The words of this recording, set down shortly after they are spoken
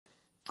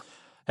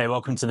Hey,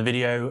 welcome to the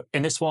video.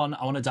 In this one,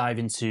 I want to dive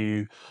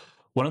into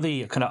one of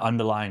the kind of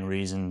underlying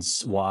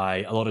reasons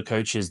why a lot of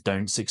coaches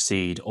don't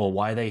succeed or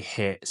why they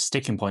hit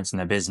sticking points in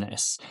their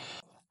business.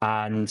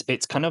 And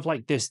it's kind of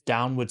like this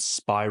downward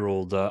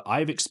spiral that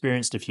I've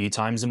experienced a few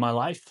times in my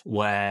life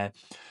where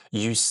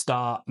you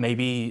start,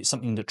 maybe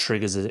something that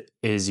triggers it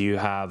is you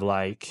have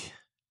like,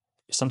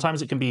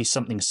 sometimes it can be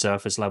something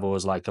surface level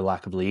as like a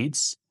lack of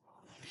leads,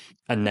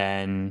 and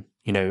then,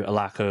 a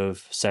lack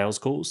of sales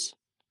calls.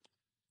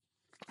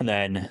 And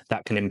then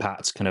that can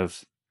impact kind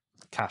of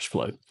cash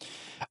flow.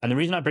 And the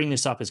reason I bring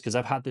this up is because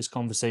I've had this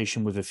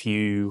conversation with a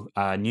few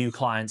new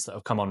clients that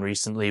have come on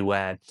recently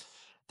where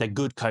they're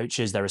good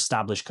coaches, they're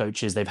established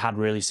coaches, they've had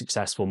really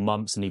successful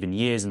months and even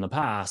years in the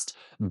past,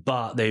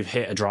 but they've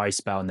hit a dry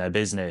spell in their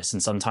business.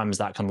 And sometimes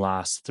that can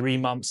last 3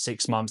 months,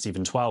 6 months,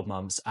 even 12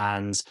 months.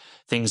 And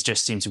things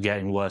just seem to be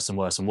getting worse and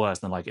worse and worse.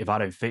 And they're like, if I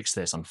don't fix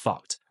this, I'm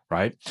fucked.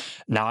 Right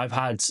now, I've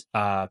had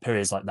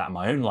periods like that in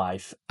my own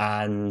life.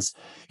 And,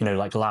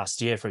 like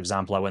last year, for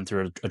example, I went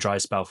through a dry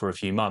spell for a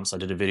few months. I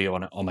did a video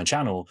on it on my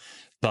channel.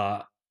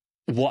 But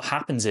what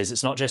happens is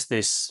it's not just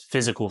this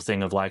physical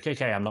thing of like,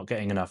 okay, I'm not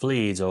getting enough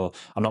leads or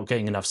I'm not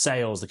getting enough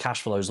sales, the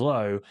cash flow is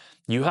low.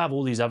 You have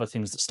all these other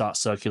things that start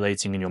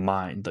circulating in your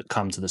mind that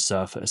come to the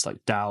surface,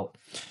 like doubt,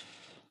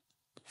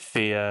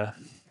 fear,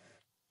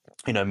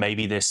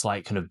 maybe this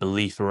like kind of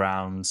belief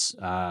around,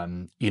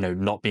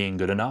 not being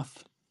good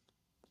enough.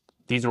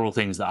 These are all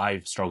things that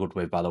I've struggled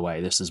with, by the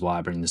way. This is why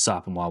I bring this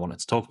up and why I wanted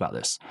to talk about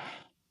this.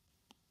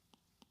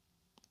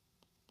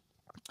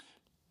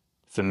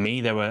 For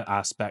me, there were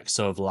aspects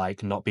of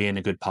like not being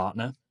a good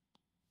partner.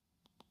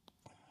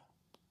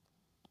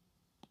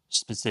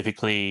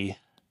 Specifically,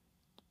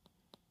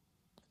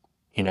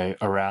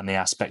 around the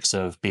aspects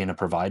of being a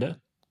provider.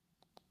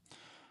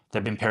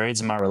 There've been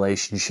periods in my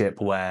relationship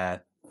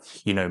where,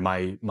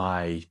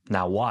 my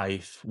now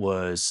wife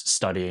was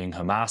studying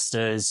her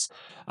master's.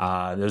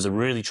 There was a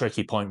really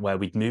tricky point where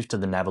we'd moved to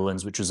the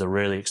Netherlands, which was a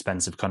really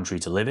expensive country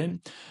to live in.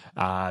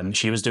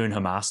 She was doing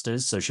her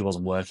master's, so she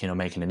wasn't working or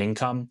making an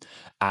income.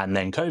 And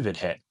then COVID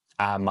hit.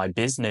 And my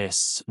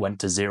business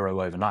went to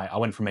zero overnight. I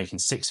went from making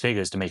 6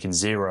 figures to making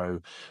zero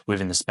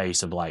within the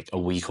space of like a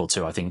week or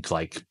two. I think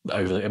like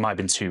it might have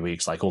been 2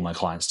 weeks, like all my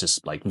clients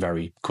just like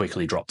very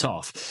quickly dropped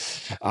off.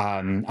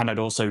 And I'd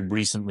also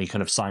recently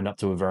kind of signed up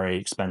to a very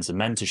expensive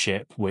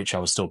mentorship, which I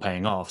was still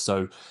paying off.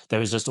 So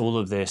there was just all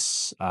of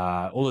this,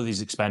 all of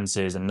these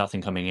expenses and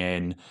nothing coming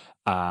in,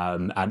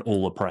 and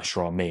all the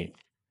pressure on me.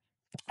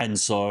 And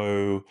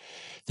so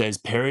there's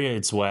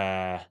periods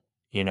where,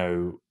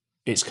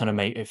 it's kind of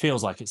it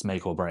feels like it's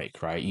make or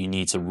break, right? You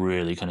need to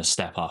really kind of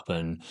step up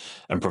and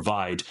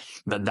provide.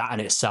 That in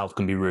itself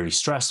can be really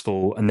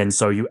stressful. And then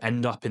so you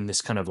end up in this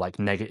kind of like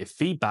negative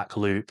feedback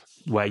loop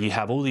where you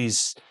have all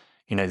these,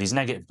 these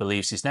negative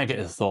beliefs, these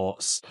negative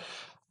thoughts,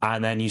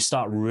 and then you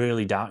start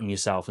really doubting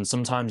yourself. And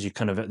sometimes you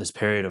kind of at this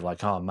period of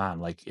like, oh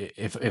man, like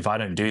if I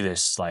don't do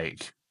this,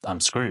 like I'm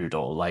screwed,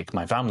 or like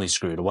my family's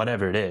screwed, or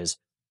whatever it is.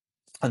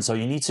 And so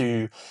you need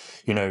to,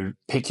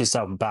 pick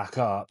yourself back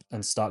up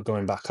and start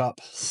going back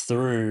up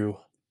through,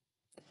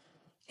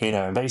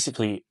 and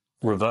basically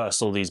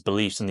reverse all these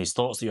beliefs and these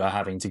thoughts that you're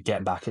having to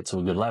get back it to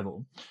a good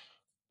level.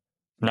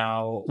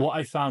 Now, what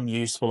I found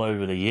useful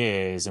over the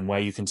years and where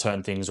you can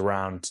turn things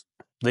around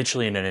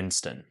literally in an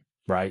instant,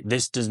 right?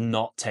 This does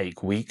not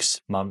take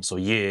weeks, months, or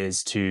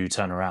years to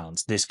turn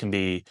around. This can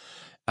be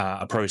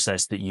a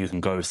process that you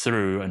can go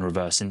through and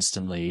reverse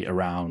instantly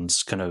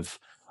around kind of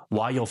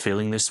why you're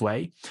feeling this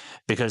way.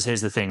 Because here's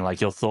the thing, like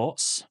your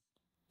thoughts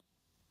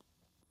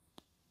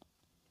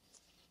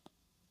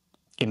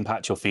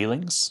impact your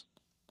feelings,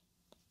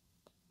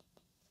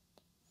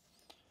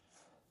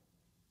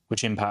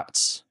 which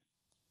impacts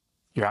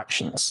your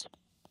actions,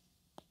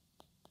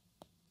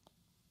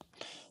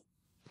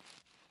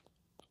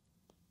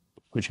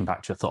 which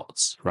impact your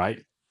thoughts,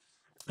 right?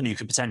 And you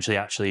could potentially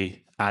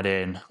actually add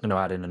in, I'm going to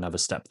add in another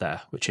step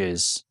there, which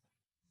is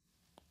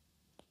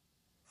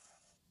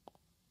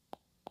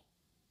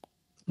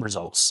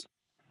results,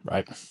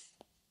 right?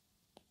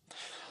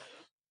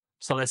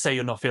 So let's say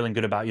you're not feeling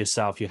good about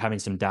yourself, you're having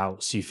some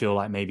doubts, you feel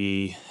like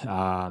maybe,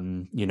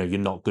 you're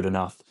not good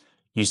enough.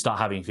 You start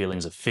having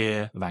feelings of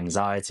fear, of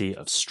anxiety,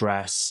 of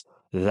stress.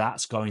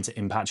 That's going to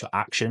impact your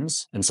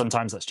actions. And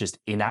sometimes that's just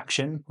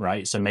inaction,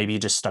 right? So maybe you're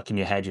just stuck in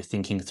your head, you're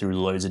thinking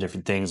through loads of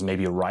different things.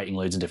 Maybe you're writing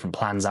loads of different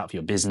plans out for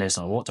your business.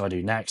 And what do I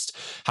do next?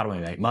 How do I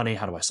make money?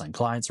 How do I sign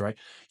clients, right?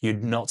 You're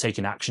not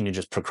taking action, you're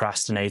just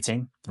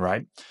procrastinating,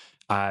 right?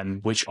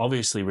 Which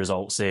obviously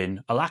results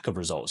in a lack of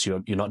results.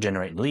 You're not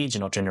generating leads,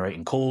 you're not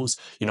generating calls,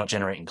 you're not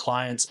generating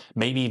clients.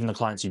 Maybe even the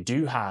clients you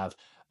do have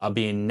are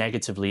being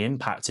negatively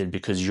impacted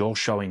because you're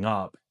showing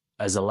up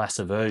as a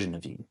lesser version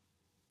of you.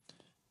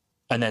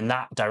 And then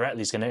that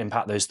directly is going to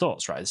impact those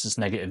thoughts, right? This is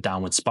negative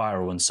downward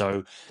spiral. And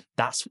so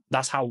that's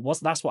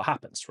what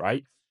happens,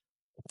 right?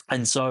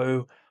 And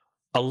so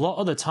a lot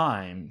of the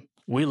time,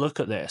 we look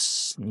at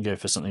this and go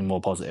for something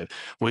more positive.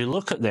 We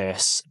look at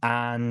this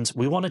and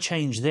we want to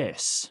change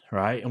this,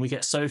 right? And we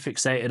get so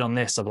fixated on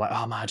this of like,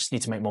 oh man, I just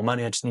need to make more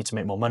money. I just need to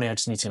make more money. I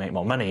just need to make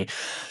more money.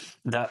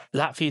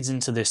 That feeds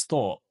into this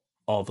thought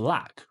of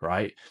lack,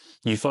 right?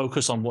 You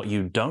focus on what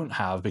you don't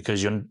have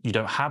because you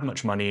don't have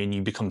much money and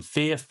you become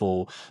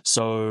fearful.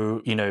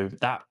 So,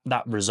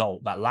 that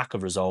result, that lack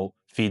of result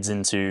feeds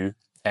into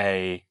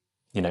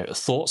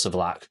thoughts of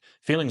lack,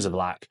 feelings of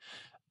lack,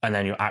 and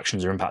then your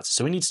actions are impacted.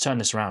 So we need to turn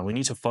this around. We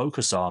need to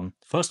focus on,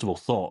 first of all,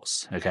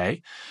 thoughts,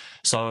 okay?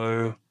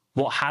 So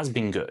what has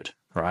been good,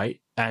 right?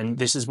 And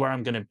this is where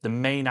the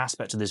main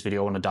aspect of this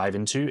video I want to dive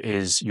into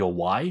is your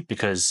why,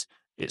 because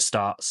it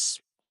starts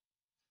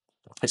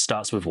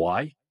with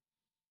why.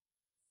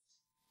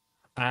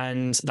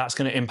 And that's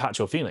going to impact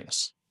your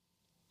feelings.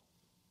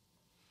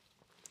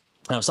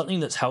 Now,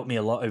 something that's helped me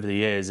a lot over the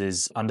years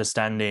is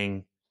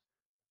understanding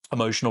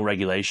emotional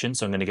regulation.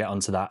 So I'm going to get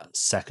onto that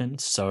second.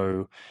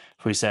 So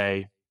if we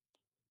say,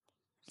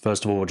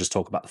 first of all, we'll just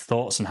talk about the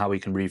thoughts and how we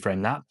can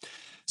reframe that.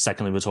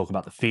 Secondly, we'll talk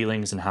about the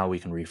feelings and how we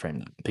can reframe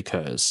them,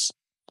 because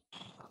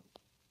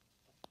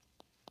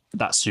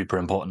that's super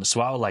important as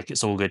well. Like,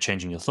 it's all good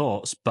changing your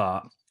thoughts,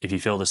 but if you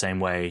feel the same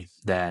way,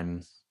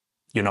 then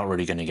you're not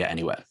really going to get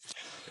anywhere.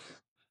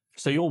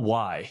 So your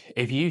why,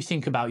 if you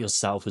think about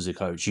yourself as a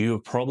coach, you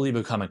have probably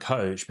become a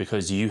coach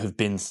because you have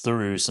been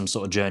through some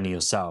sort of journey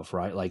yourself,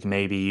 right? Like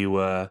maybe you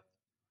were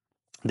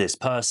this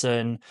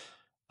person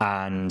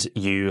and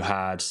you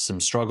had some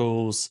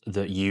struggles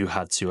that you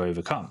had to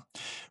overcome,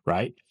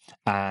 right?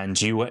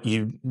 And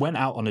you went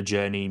out on a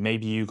journey,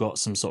 maybe you got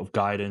some sort of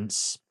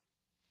guidance.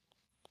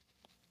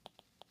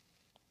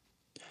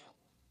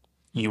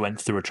 You went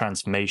through a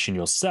transformation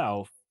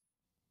yourself.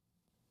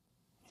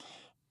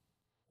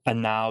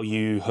 And now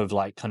you have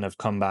like kind of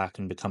come back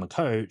and become a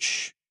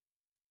coach.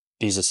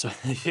 These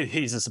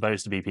are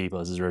supposed to be people.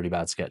 This is really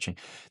bad sketching.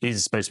 These are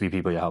supposed to be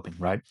people you're helping,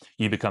 right?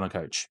 You become a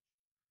coach.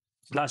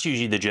 That's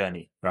usually the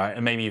journey, right?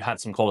 And maybe you've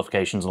had some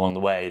qualifications along the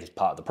way as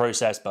part of the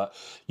process, but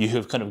you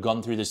have kind of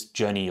gone through this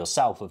journey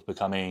yourself of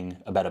becoming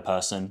a better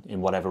person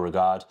in whatever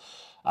regard.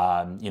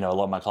 A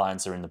lot of my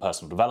clients are in the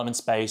personal development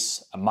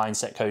space,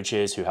 mindset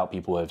coaches who help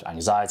people with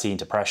anxiety and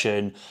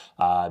depression,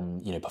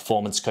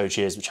 performance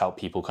coaches, which help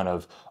people kind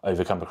of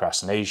overcome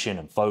procrastination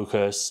and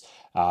focus,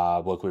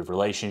 work with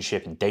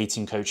relationship and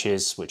dating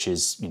coaches, which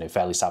is,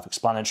 fairly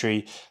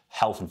self-explanatory,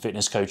 health and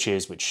fitness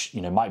coaches, which,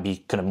 might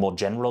be kind of more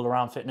general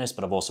around fitness,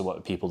 but I've also worked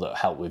with people that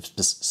help with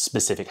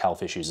specific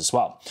health issues as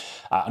well.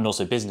 And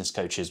also business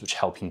coaches, which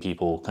helping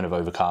people kind of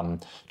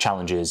overcome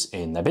challenges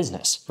in their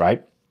business,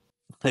 right?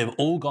 They've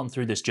all gone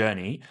through this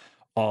journey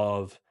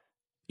of,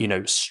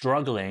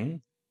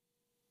 struggling,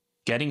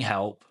 getting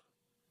help,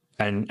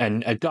 and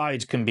a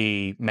guide can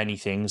be many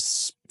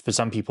things. For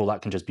some people,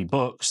 that can just be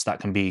books, that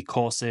can be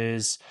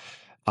courses,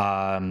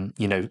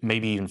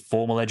 maybe even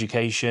formal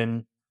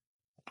education,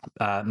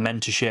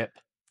 mentorship.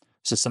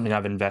 This is something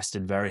I've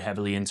invested very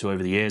heavily into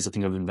over the years. I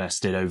think I've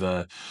invested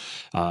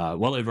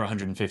well over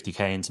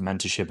 150K into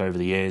mentorship over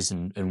the years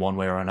in one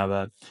way or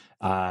another.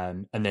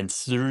 And then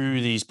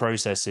through these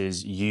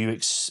processes, you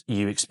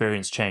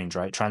experience change,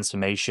 right?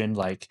 Transformation,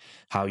 like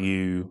how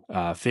you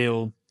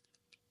feel,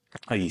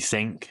 how you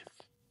think,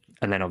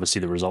 and then obviously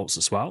the results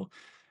as well.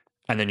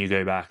 And then you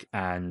go back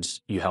and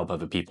you help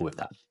other people with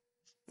that.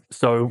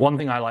 So one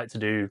thing I like to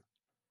do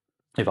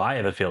if I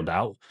ever feel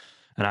doubt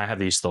and I have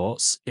these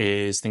thoughts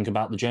is think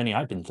about the journey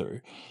I've been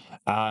through.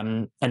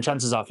 And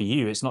chances are for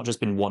you, it's not just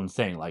been one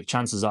thing. Like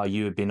chances are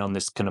you have been on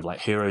this kind of like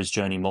hero's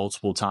journey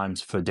multiple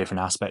times for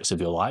different aspects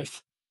of your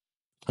life,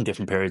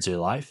 different periods of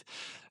your life.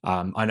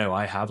 I know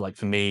I have. Like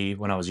for me,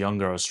 when I was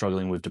younger, I was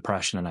struggling with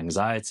depression and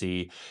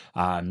anxiety,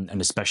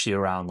 and especially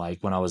around like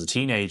when I was a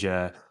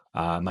teenager.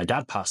 My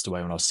dad passed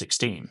away when I was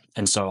 16.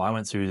 And so I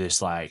went through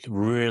this like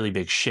really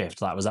big shift.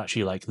 That was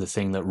actually like the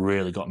thing that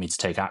really got me to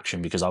take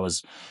action, because I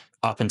was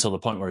up until the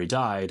point where he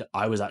died,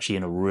 I was actually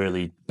in a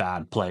really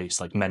bad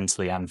place, like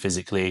mentally and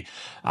physically.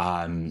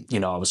 I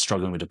was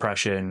struggling with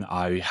depression.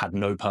 I had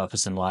no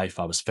purpose in life.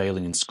 I was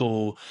failing in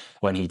school.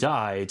 When he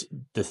died,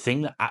 the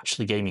thing that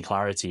actually gave me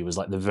clarity was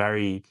like the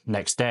very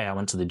next day I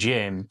went to the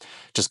gym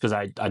just because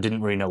I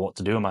didn't really know what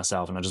to do with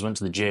myself. And I just went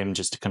to the gym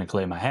just to kind of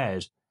clear my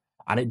head.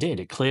 And it did.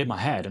 It cleared my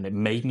head and it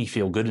made me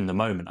feel good in the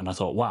moment. And I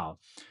thought, wow,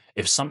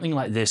 if something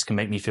like this can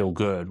make me feel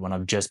good when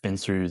I've just been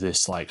through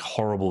this like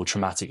horrible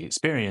traumatic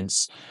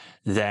experience,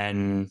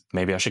 then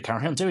maybe I should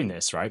carry on doing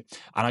this, right?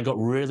 And I got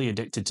really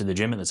addicted to the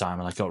gym at the time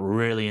and I got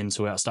really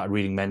into it. I started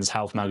reading men's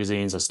health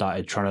magazines. I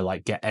started trying to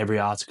like get every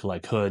article I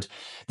could.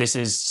 This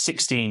is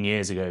 16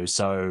 years ago.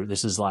 So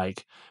this is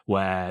like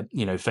where,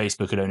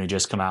 Facebook had only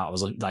just come out. I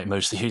was like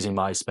mostly using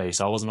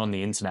MySpace. I wasn't on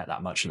the internet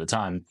that much at the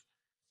time.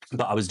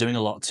 But I was doing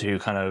a lot to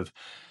kind of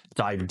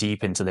dive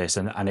deep into this,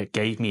 and it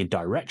gave me a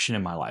direction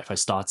in my life. I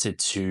started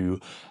to,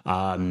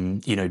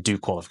 do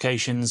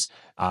qualifications.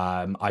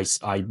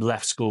 I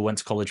left school, went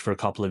to college for a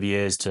couple of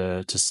years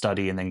to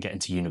study and then get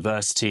into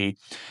university.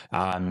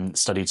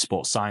 Studied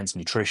sports science,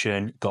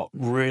 nutrition, got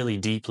really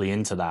deeply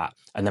into that,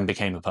 and then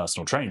became a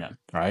personal trainer.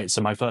 Right.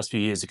 So my first few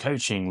years of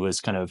coaching was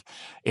kind of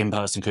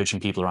in-person coaching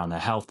people around their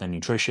health, their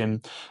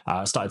nutrition.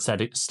 I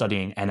started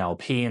studying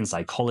NLP and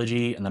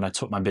psychology, and then I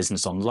took my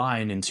business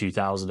online in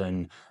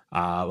 2000.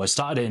 I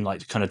started in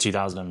like kind of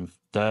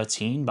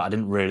 2013, but I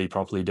didn't really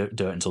properly do it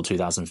until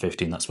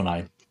 2015. That's when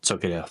I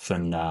took it off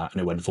and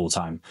it went full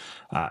time,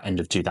 end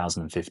of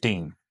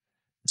 2015.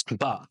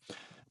 But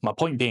my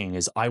point being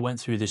is I went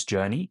through this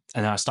journey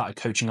and then I started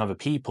coaching other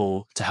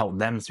people to help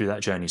them through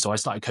that journey. So I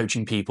started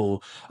coaching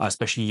people,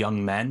 especially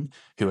young men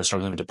who are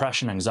struggling with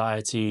depression,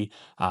 anxiety,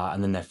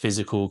 and then their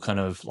physical kind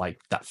of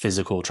like that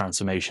physical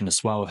transformation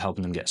as well, of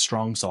helping them get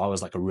strong. So I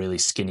was like a really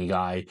skinny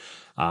guy.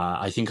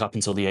 I think up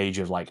until the age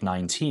of like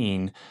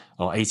 19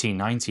 or 18,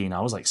 19,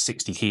 I was like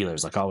 60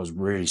 kilos. Like I was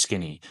really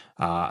skinny.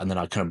 And then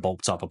I kind of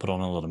bulked up. I put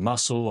on a lot of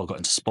muscle. I got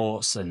into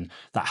sports, and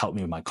that helped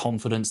me with my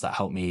confidence. That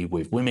helped me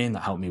with women.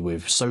 That helped me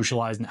with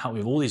socializing. It helped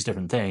me with all these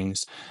different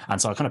things. And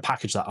so I kind of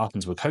packaged that up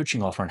into a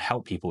coaching offer and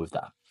help people with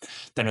that.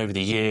 Then over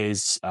the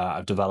years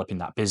of developing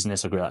that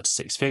business, I grew that to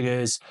 6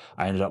 figures.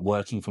 I ended up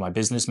working for my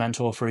business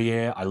mentor for a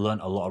year. I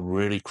learned a lot of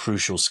really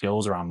crucial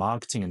skills around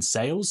marketing and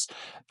sales.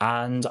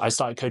 And I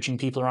started coaching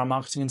people around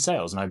marketing and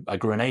sales. And I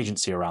grew an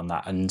agency around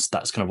that. And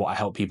that's kind of what I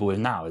help people with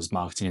now, is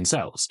marketing and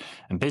sales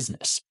and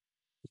business.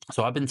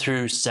 So I've been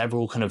through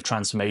several kind of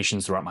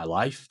transformations throughout my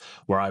life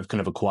where I've kind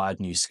of acquired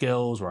new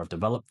skills, where I've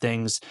developed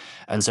things.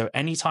 And so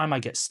anytime I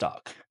get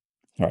stuck,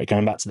 all right,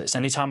 going back to this,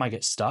 anytime I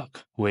get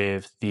stuck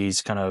with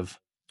these kind of,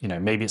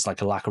 maybe it's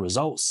like a lack of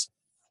results,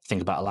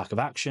 think about a lack of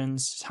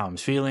actions, it's how I'm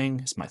feeling,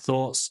 it's my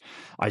thoughts.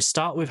 I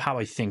start with how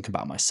I think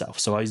about myself.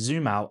 So I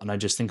zoom out and I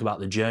just think about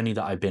the journey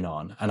that I've been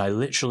on. And I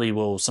literally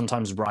will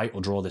sometimes write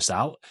or draw this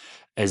out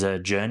as a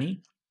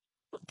journey.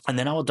 And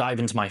then I'll dive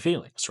into my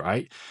feelings,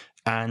 right?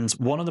 And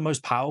one of the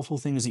most powerful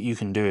things that you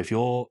can do if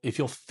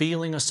you're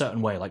feeling a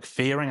certain way, like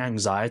fear and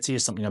anxiety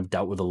is something I've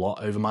dealt with a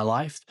lot over my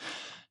life.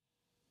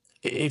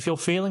 If you're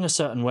feeling a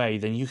certain way,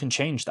 then you can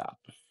change that.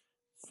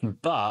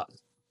 But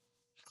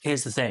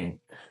here's the thing.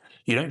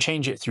 You don't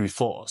change it through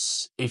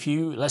force. If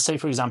you, let's say,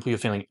 for example, you're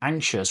feeling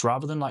anxious,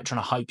 rather than like trying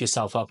to hype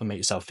yourself up and make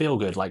yourself feel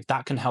good, like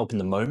that can help in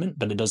the moment,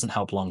 but it doesn't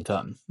help long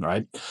term,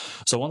 right?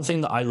 So one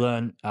thing that I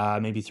learned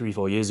maybe 3,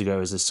 4 years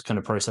ago is this kind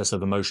of process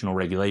of emotional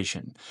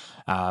regulation.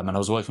 And I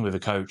was working with a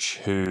coach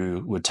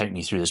who would take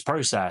me through this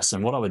process.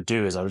 And what I would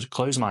do is I would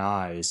close my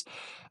eyes,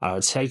 I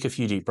would take a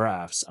few deep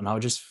breaths, and I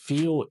would just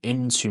feel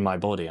into my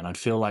body. And I'd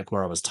feel like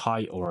where I was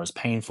tight or I was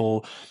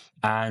painful,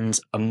 and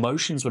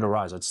emotions would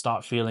arise. I'd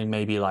start feeling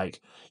maybe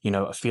like,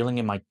 a feeling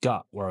in my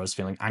gut where I was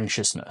feeling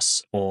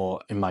anxiousness,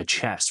 or in my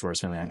chest where I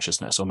was feeling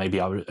anxiousness, or maybe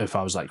if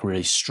I was like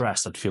really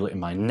stressed, I'd feel it in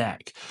my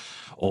neck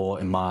or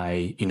in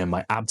my,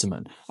 my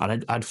abdomen.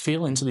 And I'd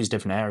feel into these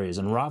different areas.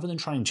 And rather than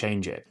try and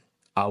change it,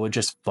 I would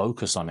just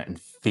focus on it and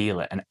feel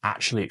it and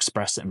actually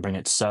express it and bring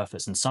it to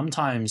surface. And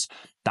sometimes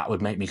that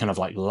would make me kind of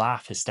like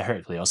laugh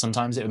hysterically, or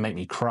sometimes it would make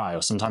me cry,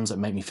 or sometimes it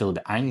would make me feel a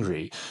bit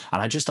angry.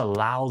 And I just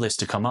allow this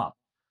to come up.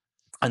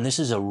 And this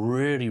is a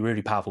really,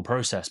 really powerful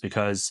process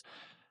because,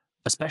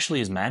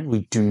 especially as men,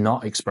 we do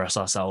not express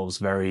ourselves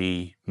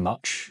very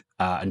much,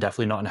 and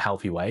definitely not in a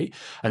healthy way.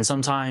 And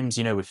sometimes,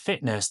 with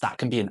fitness, that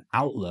can be an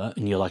outlet.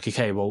 And you're like,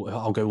 okay, well,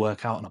 I'll go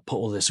work out and I'll put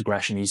all this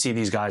aggression. You see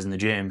these guys in the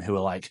gym who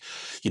are like,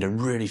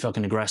 really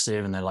fucking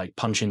aggressive, and they're like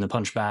punching the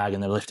punch bag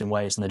and they're lifting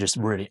weights and they're just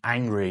really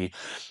angry.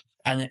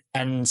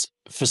 And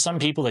for some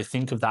people, they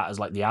think of that as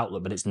like the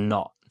outlet, but it's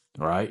not,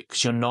 right?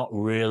 Because you're not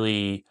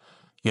really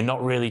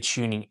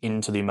tuning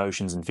into the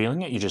emotions and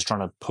feeling it. You're just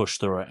trying to push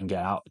through it and get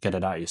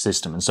it out of your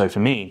system. And so for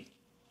me,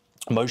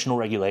 emotional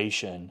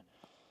regulation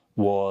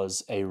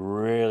was a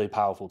really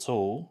powerful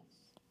tool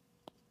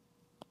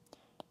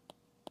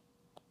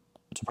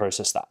to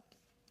process that.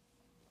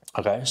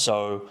 Okay,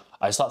 so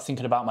I start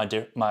thinking about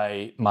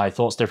my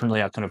thoughts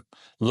differently. I kind of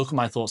look at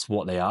my thoughts for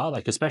what they are.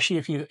 Like, especially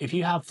if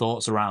you have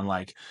thoughts around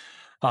like,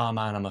 oh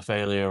man, I'm a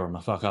failure, or I'm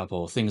a fuck up,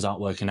 or things aren't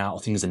working out, or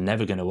things are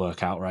never going to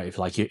work out, right?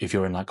 If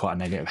you're in like quite a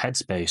negative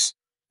headspace,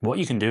 what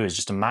you can do is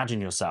just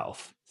imagine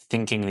yourself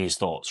thinking these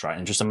thoughts, right?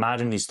 And just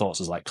imagine these thoughts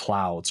as like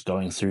clouds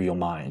going through your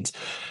mind,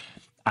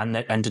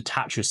 and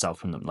detach yourself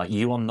from them. Like,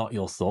 you are not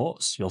your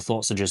thoughts. Your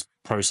thoughts are just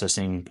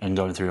processing and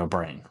going through your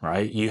brain,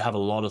 right? You have a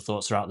lot of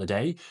thoughts throughout the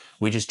day.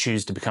 We just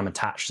choose to become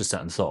attached to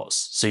certain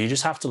thoughts. So you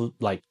just have to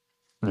like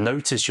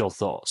notice your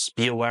thoughts,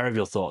 be aware of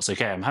your thoughts.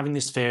 Okay, I'm having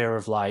this fear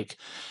of like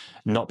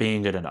not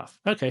being good enough.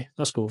 Okay,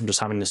 that's cool. I'm just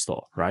having this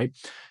thought, right?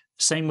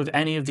 Same with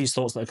any of these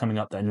thoughts that are coming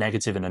up that are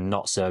negative and are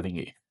not serving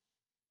you.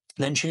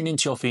 Then tune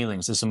into your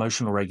feelings, this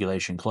emotional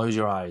regulation. Close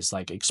your eyes,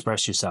 like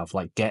express yourself,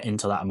 like get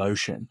into that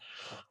emotion.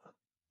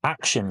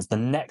 Actions. The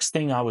next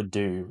thing I would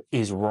do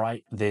is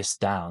write this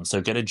down. So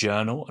get a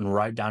journal and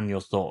write down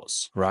your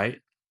thoughts, right?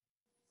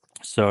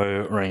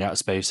 So running out of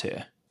space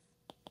here.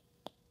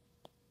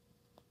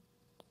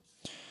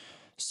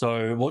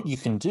 So, what you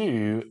can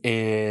do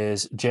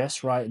is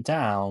just write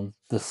down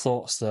the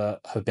thoughts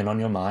that have been on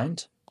your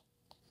mind,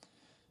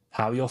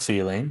 how you're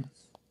feeling,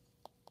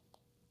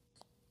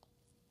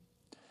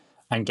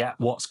 and get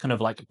what's kind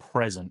of like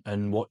present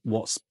and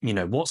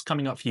what's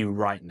coming up for you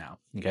right now.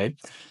 Okay.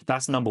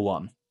 That's number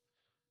one.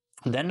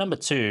 Then number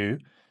two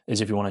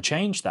is, if you want to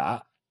change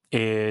that,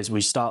 is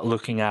we start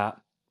looking at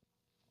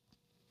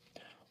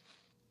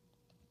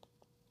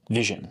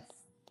vision.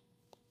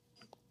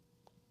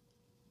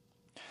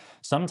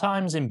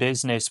 Sometimes in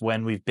business,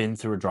 when we've been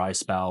through a dry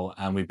spell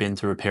and we've been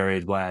through a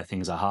period where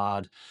things are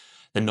hard,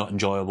 they're not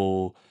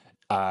enjoyable.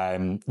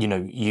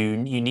 You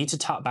need to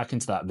tap back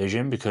into that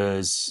vision,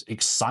 because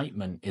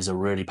excitement is a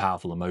really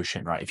powerful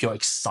emotion, right? If you're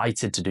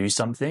excited to do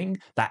something,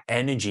 that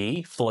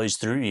energy flows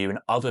through you, and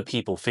other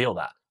people feel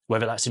that.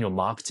 Whether that's in your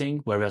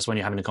marketing, whether that's when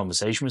you're having a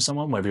conversation with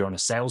someone, whether you're on a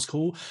sales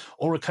call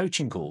or a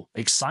coaching call,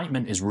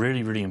 excitement is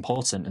really, really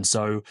important. And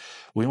so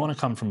we want to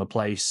come from a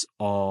place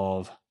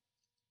of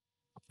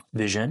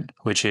vision,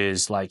 which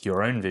is like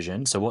your own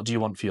vision. So, what do you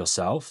want for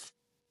yourself?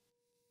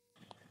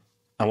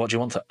 And what do you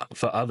want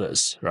for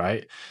others,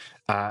 right?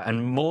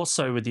 And more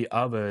so with the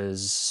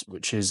others,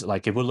 which is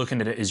like, if we're looking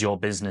at it as your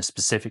business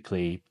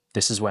specifically,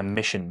 this is where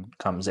mission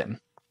comes in.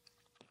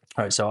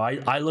 All right, so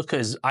I look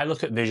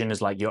at vision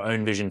as like your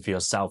own vision for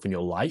yourself and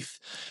your life.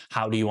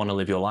 How do you want to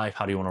live your life?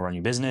 How do you want to run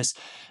your business?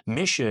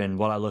 Mission,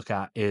 what I look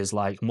at is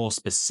like more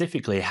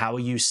specifically, how are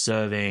you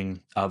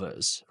serving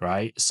others,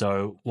 right?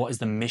 So what is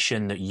the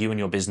mission that you and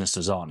your business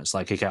is on? It's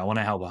like, okay, I want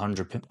to help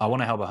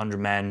 100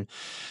 men,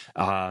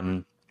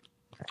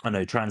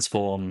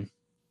 transform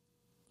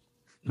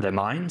their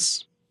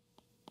minds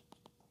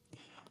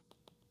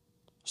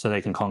so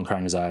they can conquer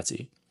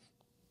anxiety.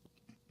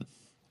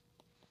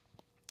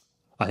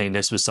 I think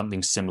this was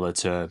something similar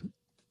to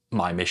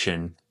my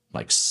mission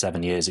like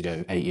 7 years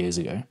ago, 8 years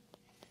ago.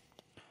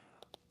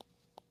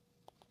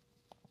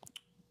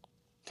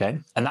 Okay.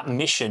 And that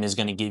mission is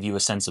going to give you a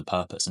sense of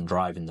purpose and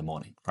drive in the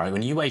morning, right?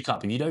 When you wake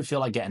up, if you don't feel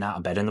like getting out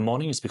of bed in the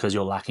morning, it's because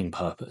you're lacking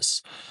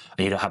purpose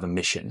and you don't have a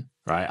mission,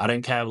 right? I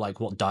don't care like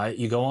what diet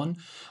you go on.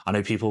 I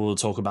know people will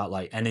talk about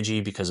like energy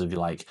because of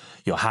like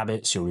your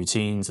habits, your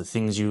routines, the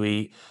things you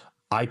eat.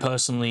 I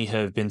personally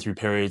have been through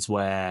periods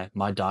where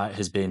my diet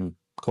has been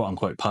quote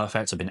unquote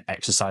perfect. I've been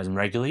exercising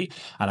regularly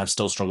and I've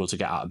still struggled to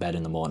get out of bed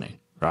in the morning,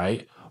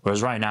 right?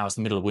 Whereas right now it's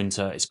the middle of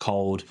winter, it's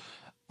cold.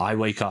 I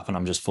wake up and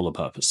I'm just full of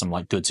purpose. I'm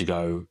like good to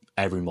go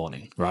every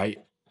morning, right?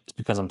 It's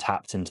because I'm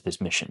tapped into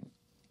this mission.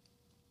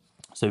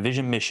 So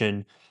vision,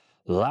 mission.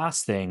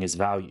 Last thing is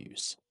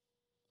values.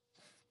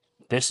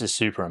 This is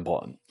super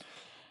important.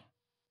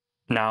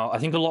 Now, I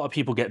think a lot of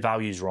people get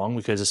values wrong,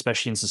 because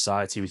especially in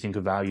society, we think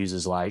of values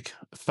as like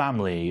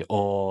family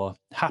or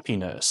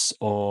happiness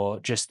or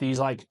just these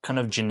like kind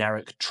of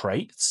generic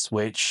traits,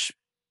 which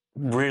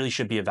really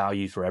should be a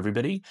value for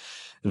everybody.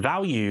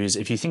 Values,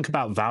 if you think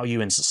about value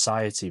in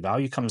society,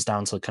 value comes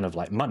down to kind of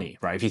like money,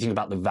 right? If you think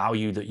about the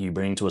value that you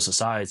bring to a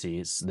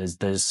society,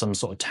 there's some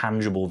sort of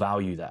tangible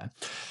value there.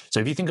 So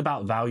if you think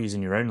about values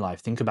in your own life,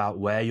 think about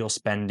where you're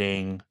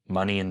spending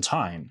money and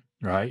time,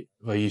 right?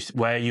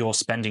 Where you're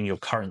spending your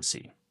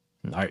currency,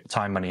 right?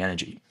 Time, money,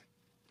 energy.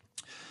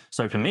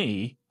 So for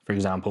me, for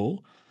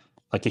example,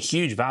 like a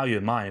huge value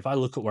of mine, if I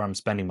look at where I'm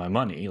spending my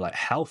money, like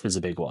health is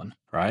a big one,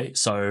 right?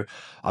 So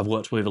I've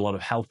worked with a lot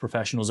of health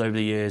professionals over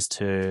the years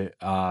to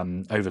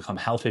overcome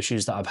health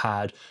issues that I've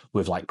had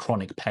with like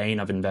chronic pain.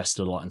 I've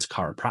invested a lot into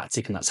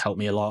chiropractic and that's helped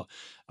me a lot.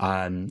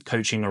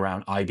 Coaching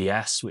around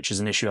IBS, which is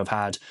an issue I've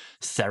had,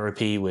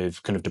 therapy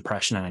with kind of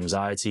depression and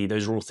anxiety.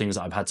 Those are all things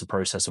that I've had to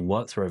process and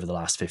work through over the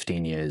last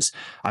 15 years.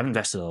 I've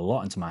invested a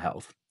lot into my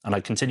health and I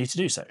continue to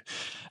do so.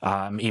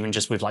 Even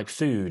just with like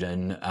food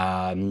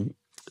and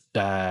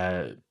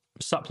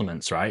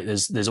supplements, right?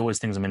 There's always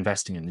things I'm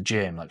investing in, the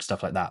gym, like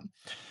stuff like that.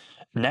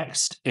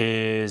 Next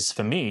is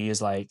for me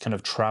is like kind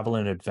of travel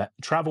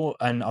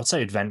and I'll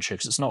say adventure,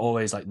 because it's not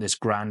always like this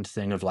grand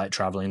thing of like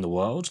traveling the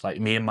world.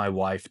 Like me and my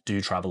wife do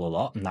travel a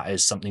lot, and that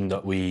is something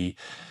that we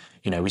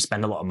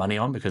spend a lot of money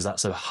on because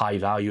that's a high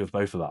value of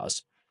both of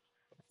ours.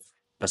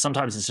 But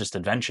sometimes it's just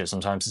adventure.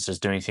 Sometimes it's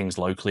just doing things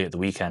locally at the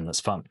weekend that's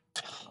fun.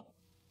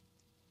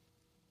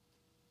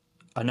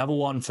 Another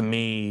one for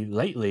me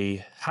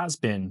lately has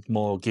been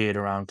more geared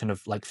around kind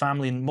of like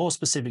family and more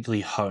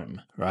specifically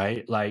home,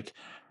 right? Like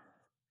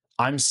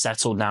I'm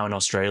settled now in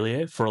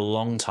Australia for a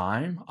long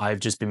time. I've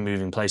just been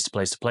moving place to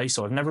place to place.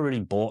 So I've never really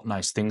bought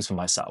nice things for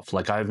myself.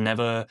 Like I've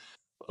never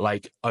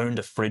like owned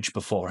a fridge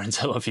before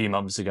until a few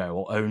months ago,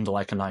 or owned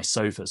like a nice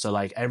sofa. So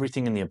like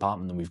everything in the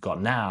apartment that we've got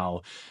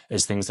now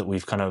is things that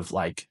we've kind of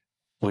like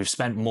we've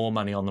spent more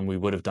money on than we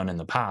would have done in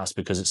the past,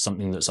 because it's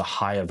something that's a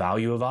higher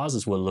value of ours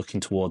as we're looking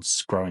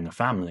towards growing a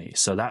family.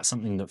 So that's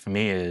something that for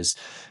me has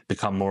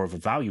become more of a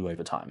value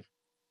over time.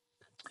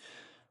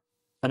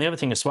 And the other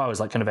thing as well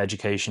is like kind of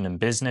education and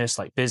business.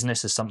 Like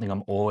business is something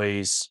I'm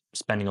always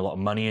spending a lot of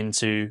money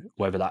into,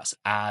 whether that's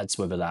ads,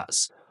 whether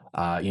that's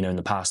in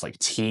the past, like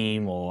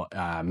team or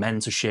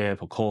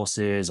mentorship or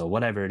courses or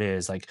whatever it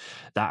is. Like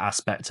that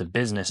aspect of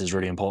business is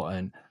really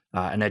important.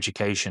 and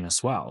education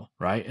as well,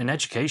 right? And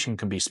education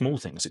can be small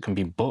things. It can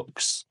be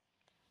books,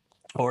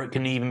 or it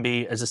can even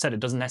be, as I said, it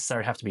doesn't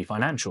necessarily have to be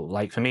financial.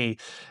 Like for me,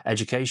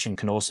 education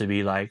can also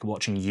be like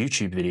watching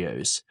YouTube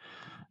videos.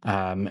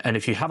 And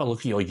if you have a look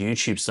at your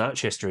YouTube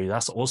search history,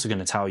 that's also going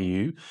to tell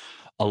you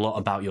a lot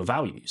about your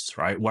values,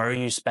 right? Where are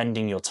you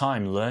spending your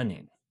time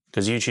learning?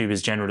 Because YouTube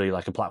is generally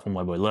like a platform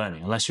where we're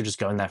learning, unless you're just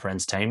going there for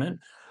entertainment.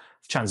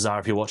 Chances are,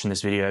 if you're watching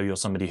this video, you're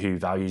somebody who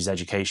values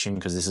education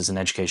because this is an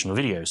educational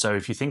video. So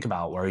if you think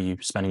about where are you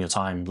spending your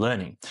time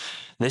learning,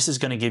 this is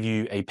going to give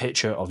you a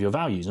picture of your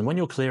values. And when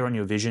you're clear on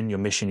your vision, your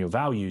mission, your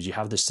values, you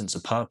have this sense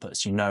of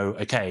purpose. You know,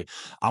 okay,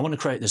 I want to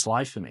create this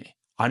life for me.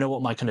 I know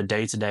what my kind of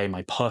day-to-day,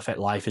 my perfect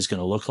life is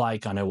going to look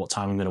like. I know what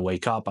time I'm going to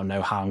wake up. I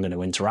know how I'm going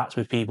to interact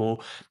with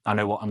people. I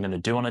know what I'm going to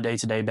do on a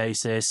day-to-day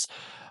basis.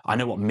 I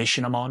know what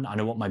mission I'm on. I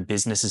know what my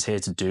business is here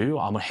to do.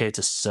 I'm here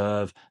to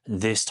serve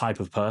this type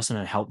of person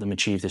and help them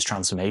achieve this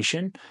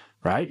transformation,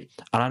 right?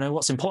 And I know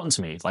what's important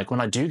to me. Like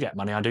when I do get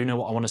money, I do know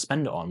what I want to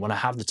spend it on. When I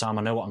have the time,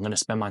 I know what I'm going to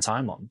spend my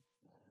time on.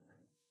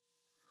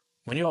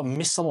 When you are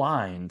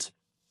misaligned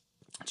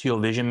to your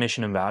vision,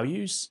 mission, and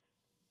values,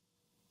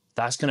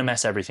 that's going to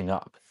mess everything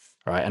up,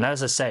 right? And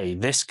as I say,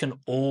 this can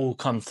all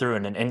come through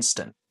in an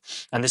instant.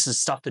 And this is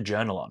stuff to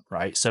journal on,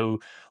 right?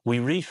 So we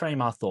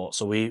reframe our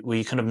thoughts, or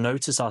we kind of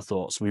notice our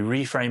thoughts, we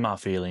reframe our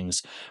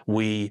feelings,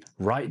 we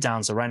write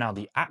down. So right now,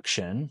 the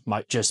action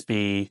might just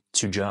be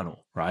to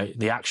journal, right?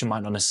 The action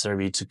might not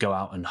necessarily be to go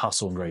out and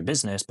hustle and grow your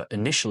business, but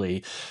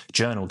initially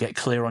journal, get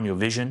clear on your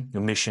vision,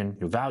 your mission,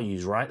 your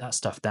values, write that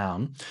stuff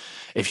down.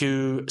 If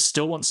you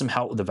still want some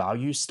help with the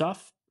values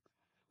stuff,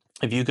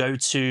 if you go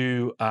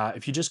to,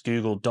 if you just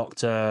Google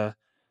Dr.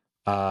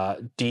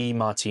 D.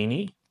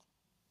 Martini,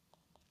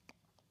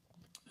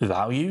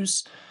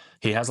 values,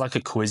 he has like a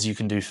quiz you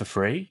can do for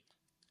free.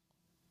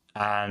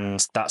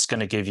 And that's going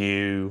to give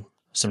you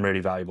some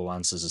really valuable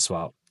answers as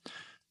well,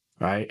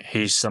 right?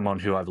 He's someone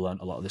who I've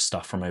learned a lot of this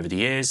stuff from over the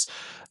years.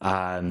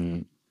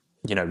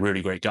 You know,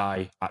 really great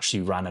guy.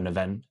 Actually ran an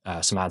event,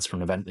 some ads for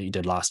an event that he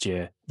did last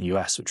year in the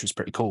US, which was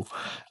pretty cool.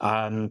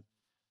 But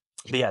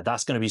yeah,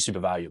 that's going to be super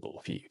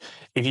valuable for you.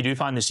 If you do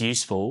find this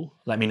useful,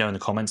 let me know in the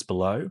comments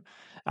below.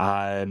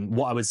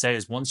 What I would say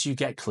is once you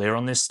get clear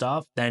on this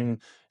stuff,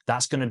 then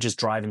that's going to just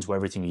drive into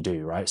everything you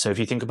do, right? So if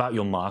you think about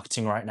your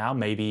marketing right now,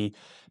 maybe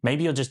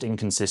you're just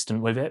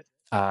inconsistent with it.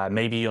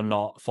 Maybe you're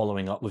not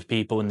following up with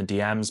people in the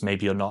DMs.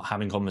 Maybe you're not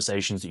having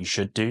conversations that you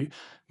should do.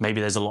 Maybe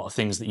there's a lot of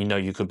things that you know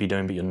you could be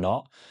doing, but you're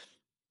not.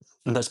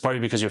 And that's probably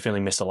because you're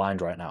feeling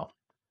misaligned right now.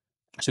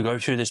 So go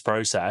through this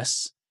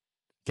process,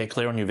 get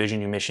clear on your vision,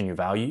 your mission, your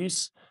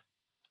values,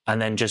 and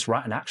then just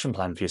write an action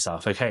plan for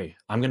yourself. Okay,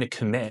 I'm going to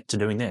commit to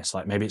doing this.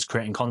 Like maybe it's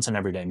creating content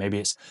every day. Maybe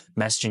it's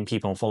messaging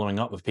people and following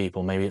up with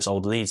people. Maybe it's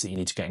old leads that you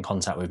need to get in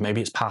contact with.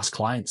 Maybe it's past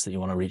clients that you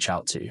want to reach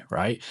out to,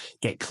 right?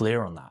 Get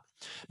clear on that.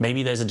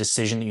 Maybe there's a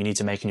decision that you need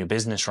to make in your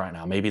business right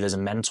now. Maybe there's a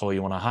mentor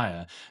you want to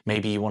hire.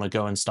 Maybe you want to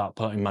go and start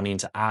putting money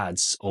into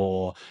ads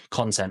or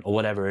content or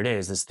whatever it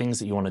is. There's things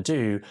that you want to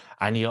do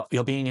and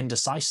you're being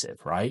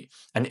indecisive, right?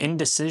 And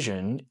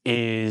indecision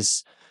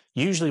is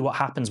usually what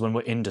happens when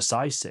we're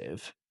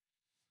indecisive.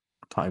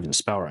 Can't even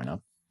spell right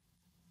now.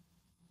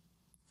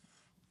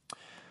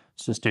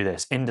 Let's just do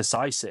this.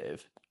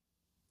 Indecisive.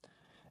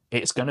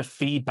 It's going to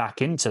feed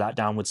back into that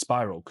downward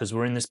spiral because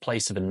we're in this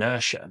place of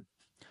inertia,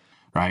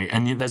 right?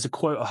 And there's a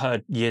quote I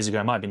heard years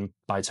ago, it might have been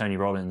by Tony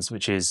Robbins,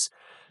 which is,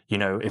 you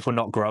know, if we're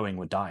not growing,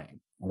 we're dying.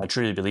 And I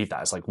truly believe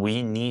that. It's like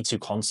we need to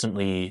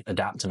constantly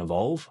adapt and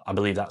evolve. I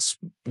believe that's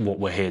what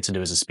we're here to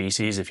do as a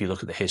species. If you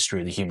look at the history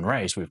of the human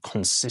race, we're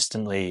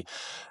consistently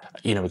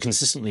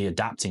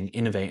adapting,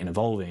 innovating,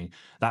 evolving.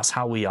 That's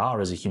how we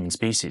are as a human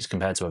species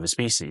compared to other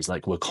species.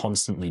 Like we're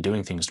constantly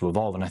doing things to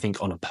evolve. And I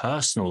think on a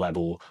personal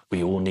level,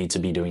 we all need to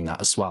be doing that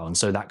as well. And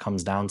so that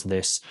comes down to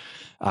this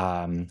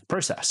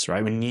process,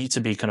 right? We need to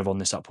be kind of on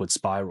this upward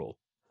spiral.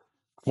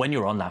 When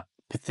you're on that,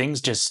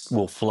 things just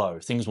will flow.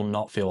 Things will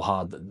not feel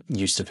hard that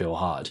used to feel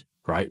hard,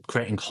 right?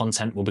 Creating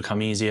content will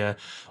become easier.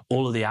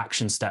 All of the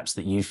action steps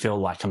that you feel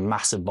like are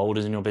massive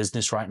boulders in your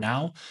business right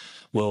now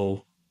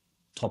will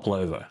topple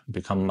over,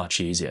 become much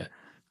easier.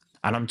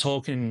 And I'm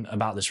talking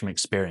about this from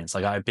experience.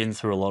 Like I've been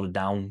through a lot of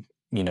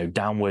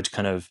downward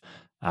kind of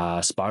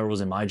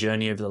spirals in my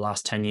journey over the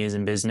last 10 years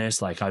in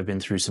business. Like I've been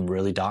through some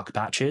really dark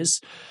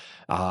patches.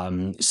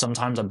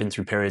 Sometimes I've been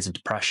through periods of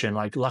depression,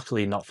 like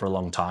luckily not for a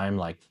long time.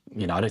 Like,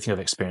 I don't think I've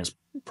experienced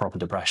proper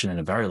depression in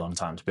a very long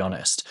time, to be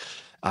honest.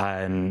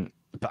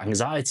 But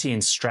anxiety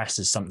and stress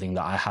is something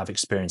that I have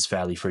experienced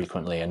fairly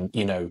frequently. And,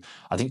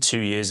 I think 2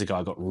 years ago,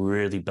 I got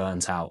really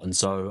burnt out. And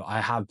so I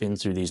have been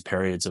through these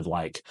periods of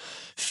like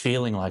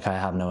feeling like I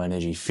have no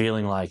energy,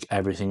 feeling like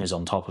everything is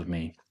on top of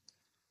me.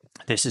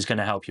 This is going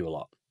to help you a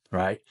lot,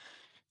 right?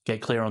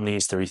 Get clear on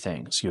these 3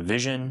 things: your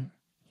vision,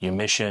 your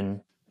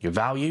mission, your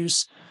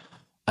values,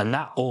 and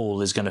that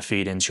all is going to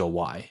feed into your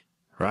why,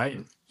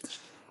 right?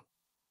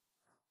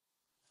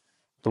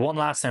 The one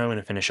last thing I'm going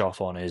to finish off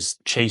on is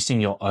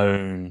chasing your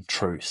own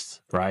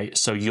truth, right?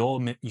 So your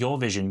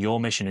vision, your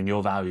mission, and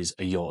your values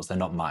are yours. They're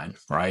not mine,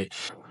 right?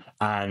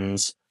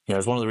 And,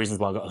 it's one of the reasons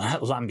why I got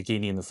that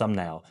Lamborghini in the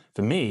thumbnail.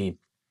 For me,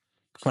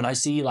 when I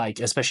see like,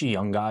 especially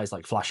young guys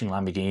like flashing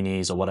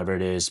Lamborghinis or whatever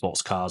it is,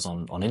 sports cars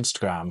on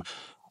Instagram,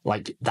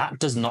 like that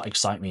does not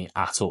excite me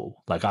at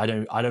all. Like I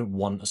don't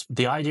want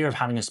the idea of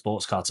having a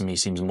sports car to me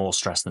seems more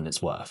stress than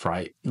it's worth,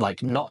 right?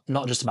 Like not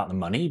just about the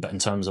money, but in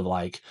terms of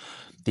like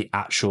the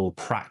actual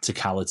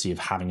practicality of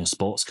having a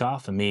sports car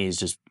for me is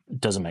just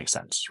doesn't make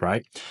sense,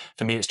 right?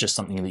 For me, it's just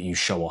something that you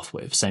show off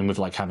with. Same with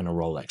like having a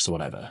Rolex or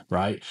whatever,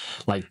 right?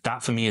 Like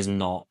that for me is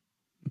not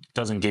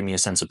doesn't give me a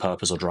sense of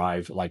purpose or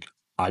drive. Like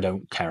I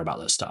don't care about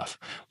that stuff.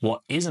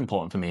 What is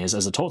important for me is,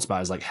 as I talked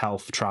about, is like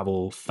health,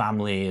 travel,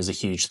 family is a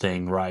huge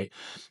thing, right?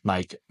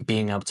 Like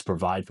being able to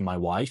provide for my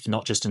wife,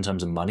 not just in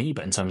terms of money,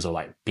 but in terms of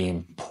like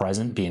being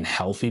present, being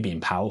healthy,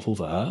 being powerful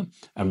for her,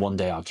 and one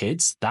day our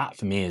kids. That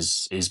for me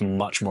is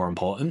much more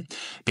important.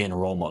 Being a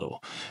role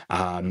model,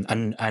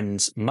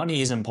 and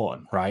money is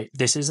important, right?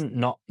 This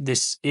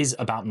is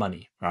about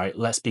money, right?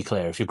 Let's be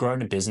clear. If you're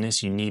growing a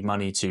business, you need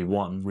money to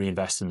one,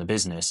 reinvest in the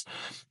business,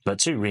 but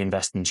two,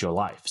 reinvest into your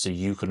life so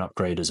you can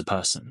upgrade as a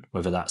person,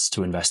 whether that's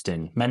to invest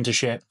in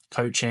mentorship,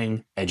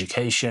 coaching,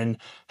 education,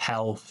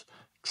 health,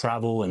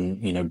 travel,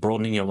 and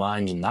broadening your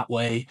mind in that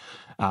way,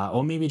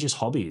 or maybe just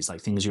hobbies,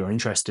 like things you're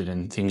interested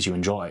in, things you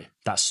enjoy.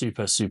 That's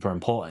super, super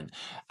important.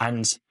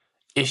 And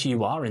if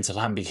you are into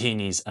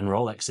Lamborghinis and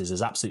Rolexes,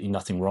 there's absolutely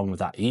nothing wrong with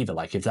that either.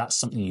 Like if that's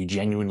something you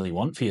genuinely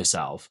want for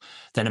yourself,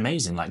 then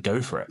amazing, like go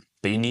for it.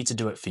 But you need to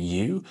do it for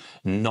you,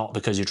 not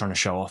because you're trying to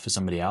show off for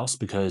somebody else,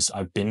 because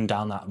I've been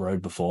down that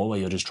road before where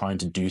you're just trying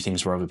to do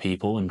things for other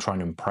people and trying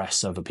to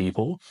impress other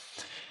people.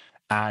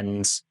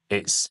 And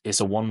it's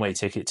a one-way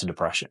ticket to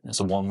depression. It's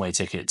a one-way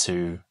ticket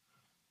to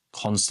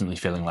constantly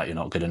feeling like you're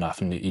not good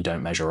enough and that you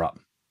don't measure up.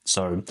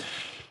 So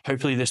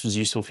hopefully this was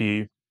useful for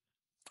you.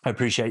 I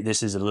appreciate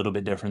this is a little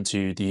bit different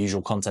to the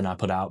usual content I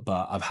put out,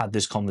 but I've had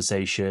this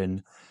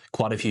conversation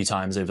quite a few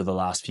times over the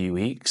last few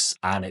weeks,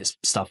 and it's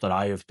stuff that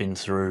I have been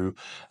through.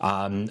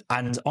 And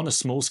on a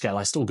small scale,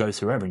 I still go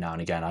through every now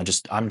and again.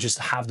 I'm just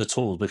have the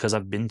tools because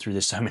I've been through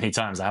this so many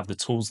times. I have the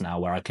tools now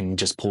where I can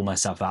just pull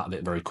myself out of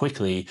it very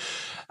quickly,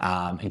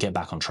 and get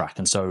back on track.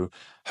 And so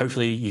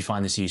hopefully you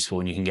find this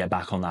useful and you can get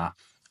back on that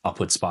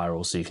upward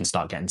spiral so you can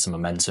start getting some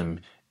momentum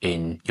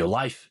in your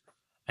life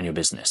and your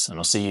business. And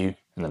I'll see you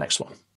in the next one.